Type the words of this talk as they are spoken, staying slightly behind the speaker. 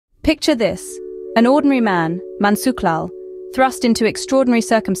Picture this: an ordinary man, Mansukhlal, thrust into extraordinary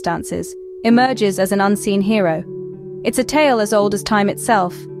circumstances, emerges as an unseen hero. It's a tale as old as time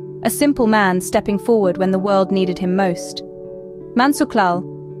itself, a simple man stepping forward when the world needed him most. Mansukhlal,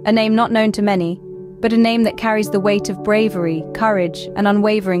 a name not known to many, but a name that carries the weight of bravery, courage, and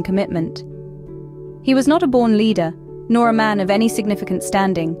unwavering commitment. He was not a born leader, nor a man of any significant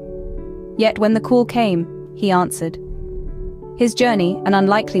standing. Yet when the call came, he answered. His journey, an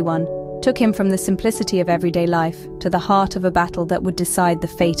unlikely one, took him from the simplicity of everyday life to the heart of a battle that would decide the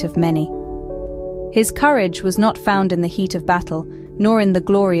fate of many. His courage was not found in the heat of battle, nor in the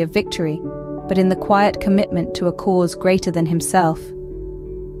glory of victory, but in the quiet commitment to a cause greater than himself.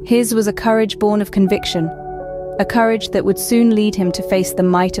 His was a courage born of conviction, a courage that would soon lead him to face the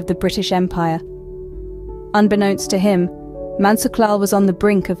might of the British Empire. Unbeknownst to him, Mansukhlal was on the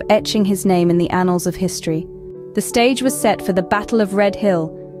brink of etching his name in the annals of history. The stage was set for the Battle of Red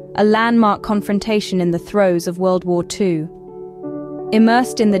Hill, a landmark confrontation in the throes of World War II.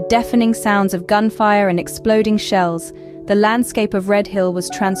 Immersed in the deafening sounds of gunfire and exploding shells, the landscape of Red Hill was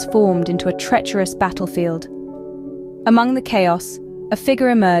transformed into a treacherous battlefield. Among the chaos, a figure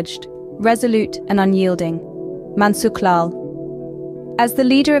emerged, resolute and unyielding: Mansukhlal. As the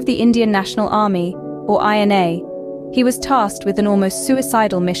leader of the Indian National Army, or INA, he was tasked with an almost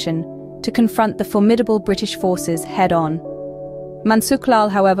suicidal mission: to confront the formidable British forces head-on. Mansukhlal,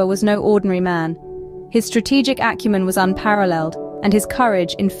 however, was no ordinary man. His strategic acumen was unparalleled, and his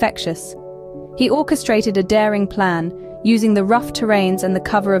courage infectious. He orchestrated a daring plan, using the rough terrains and the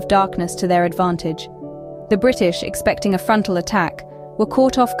cover of darkness to their advantage. The British, expecting a frontal attack, were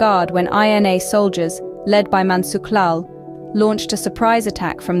caught off guard when INA soldiers, led by Mansukhlal, launched a surprise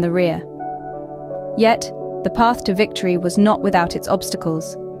attack from the rear. Yet, the path to victory was not without its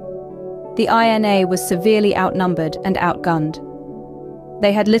obstacles. The INA was severely outnumbered and outgunned.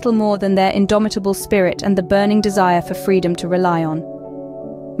 They had little more than their indomitable spirit and the burning desire for freedom to rely on.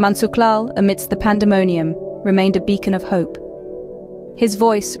 Mansukhlal, amidst the pandemonium, remained a beacon of hope. His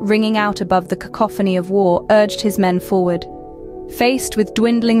voice, ringing out above the cacophony of war, urged his men forward. Faced with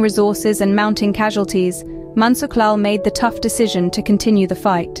dwindling resources and mounting casualties, Mansukhlal made the tough decision to continue the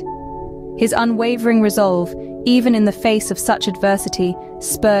fight. His unwavering resolve, even in the face of such adversity,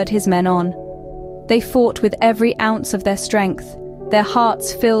 spurred his men on. They fought with every ounce of their strength, their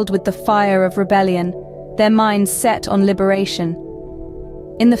hearts filled with the fire of rebellion, their minds set on liberation.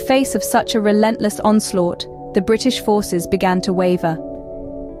 In the face of such a relentless onslaught, the British forces began to waver.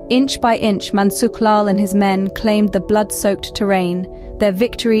 Inch by inch, Mansukhlal and his men claimed the blood-soaked terrain, their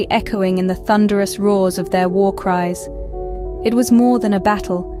victory echoing in the thunderous roars of their war cries. It was more than a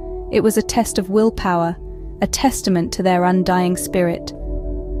battle. It was a test of willpower, a testament to their undying spirit.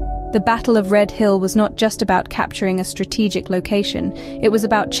 The Battle of Red Hill was not just about capturing a strategic location. It was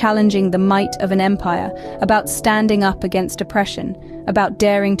about challenging the might of an empire, about standing up against oppression, about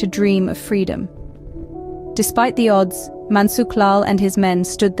daring to dream of freedom. Despite the odds, Mansukhlal and his men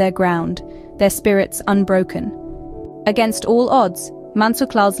stood their ground, their spirits unbroken. Against all odds,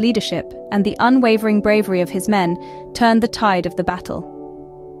 Mansukhlal's leadership and the unwavering bravery of his men turned the tide of the battle.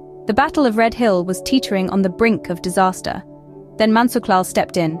 The Battle of Red Hill was teetering on the brink of disaster. Then Mansukhlal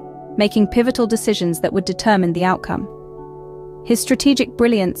stepped in, making pivotal decisions that would determine the outcome. His strategic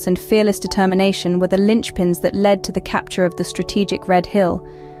brilliance and fearless determination were the linchpins that led to the capture of the strategic Red Hill,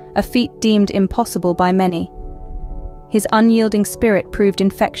 a feat deemed impossible by many. His unyielding spirit proved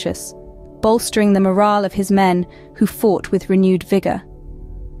infectious, bolstering the morale of his men who fought with renewed vigor.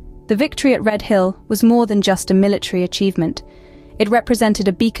 The victory at Red Hill was more than just a military achievement. It represented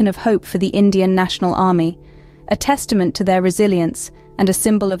a beacon of hope for the Indian National Army, a testament to their resilience and a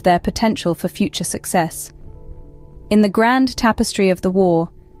symbol of their potential for future success. In the grand tapestry of the war,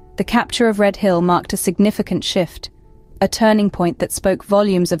 the capture of Red Hill marked a significant shift, a turning point that spoke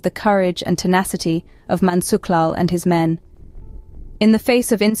volumes of the courage and tenacity of Mansukhlal and his men. In the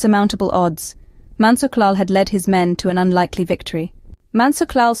face of insurmountable odds, Mansukhlal had led his men to an unlikely victory.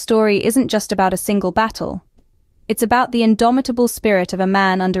 Mansukhlal's story isn't just about a single battle. It's about the indomitable spirit of a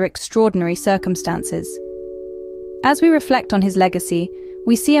man under extraordinary circumstances. As we reflect on his legacy,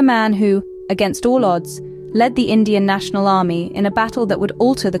 we see a man who, against all odds, led the Indian National Army in a battle that would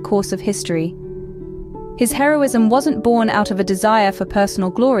alter the course of history. His heroism wasn't born out of a desire for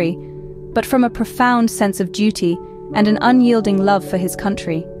personal glory, but from a profound sense of duty and an unyielding love for his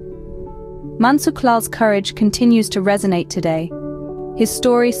country. Mansukhlal's courage continues to resonate today, his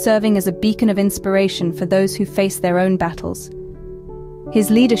story serving as a beacon of inspiration for those who face their own battles. His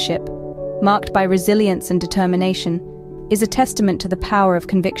leadership, marked by resilience and determination, is a testament to the power of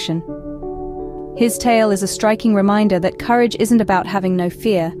conviction. His tale is a striking reminder that courage isn't about having no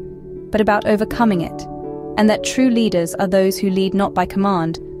fear, but about overcoming it, and that true leaders are those who lead not by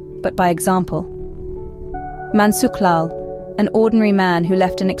command, but by example. Mansukhlal, an ordinary man who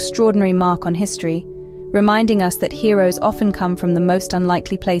left an extraordinary mark on history, reminding us that heroes often come from the most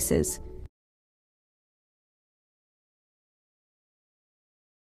unlikely places,